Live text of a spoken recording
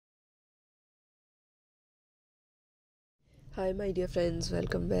Hi, my dear friends,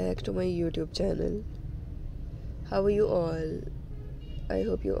 welcome back to my YouTube channel. How are you all? I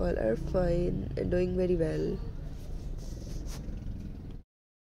hope you all are fine and doing very well.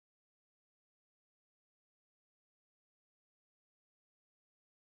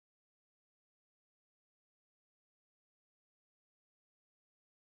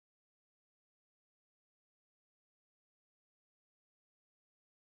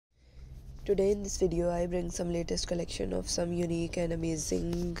 Today, in this video, I bring some latest collection of some unique and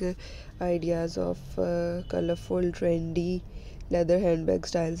amazing ideas of colorful, trendy leather handbag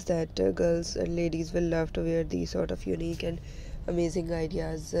styles that girls and ladies will love to wear. These sort of unique and amazing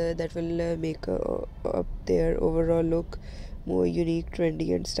ideas that will make up their overall look more unique,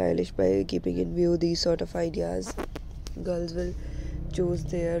 trendy, and stylish by keeping in view these sort of ideas. Girls will choose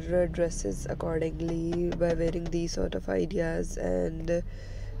their dresses accordingly by wearing these sort of ideas and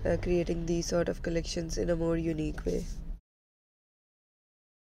creating these sort of collections in a more unique way.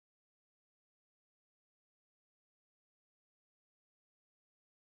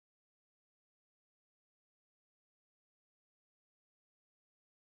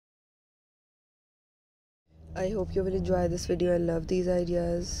 I hope you will enjoy this video and love these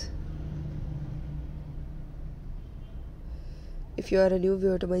ideas. If you are a new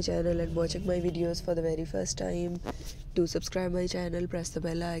viewer to my channel and watching my videos for the very first time, do subscribe my channel, press the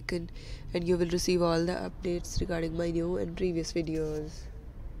bell icon, and you will receive all the updates regarding my new and previous videos.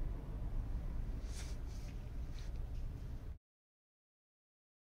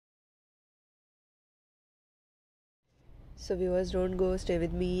 So viewers, don't go, stay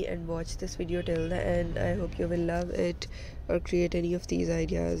with me and watch this video till the end. I hope you will love it or create any of these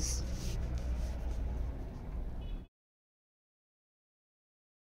ideas.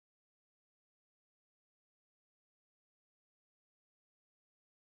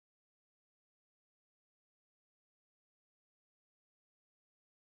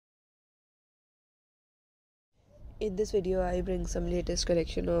 In this video, I bring some latest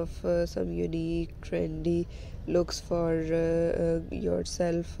collection of some unique, trendy looks for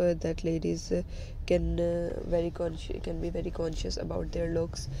yourself that ladies can be very conscious about their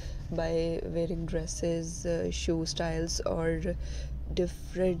looks by wearing dresses, shoe styles, or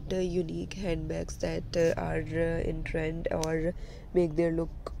different unique handbags that are in trend or make their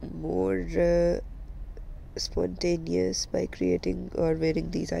look more spontaneous by creating or wearing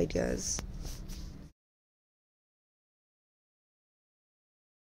these ideas.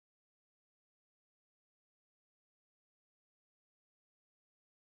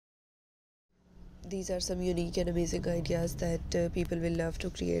 These are some unique and amazing ideas that people will love to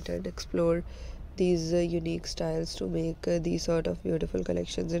create and explore these unique styles to make these sort of beautiful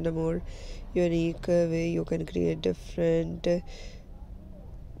collections in a more unique way. You can create different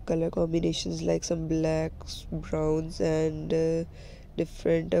color combinations like some blacks, browns, and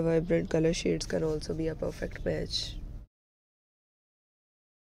different vibrant color shades can also be a perfect match.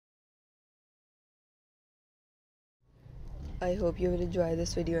 I hope you will enjoy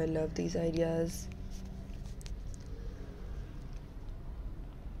this video and love these ideas.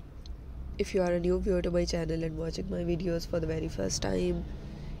 If you are a new viewer to my channel and watching my videos for the very first time,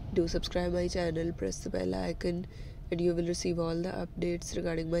 do subscribe my channel, press the bell icon, and you will receive all the updates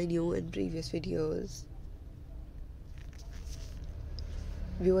regarding my new and previous videos.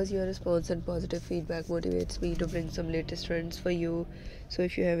 Viewers, your response and positive feedback motivates me to bring some latest trends for you. So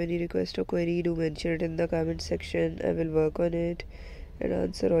if you have any request or query, do mention it in the comment section. I will work on it and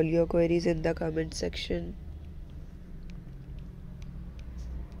answer all your queries in the comment section.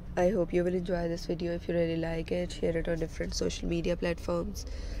 I hope you will enjoy this video. If you really like it, share it on different social media platforms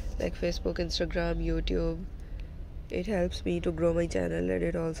like Facebook, Instagram, YouTube. It helps me to grow my channel and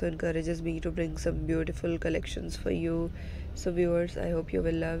it also encourages me to bring some beautiful collections for you. So viewers, I hope you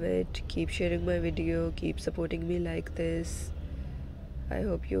will love it. Keep sharing my video, keep supporting me like this. I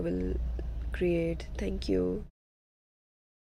hope you will create. Thank you.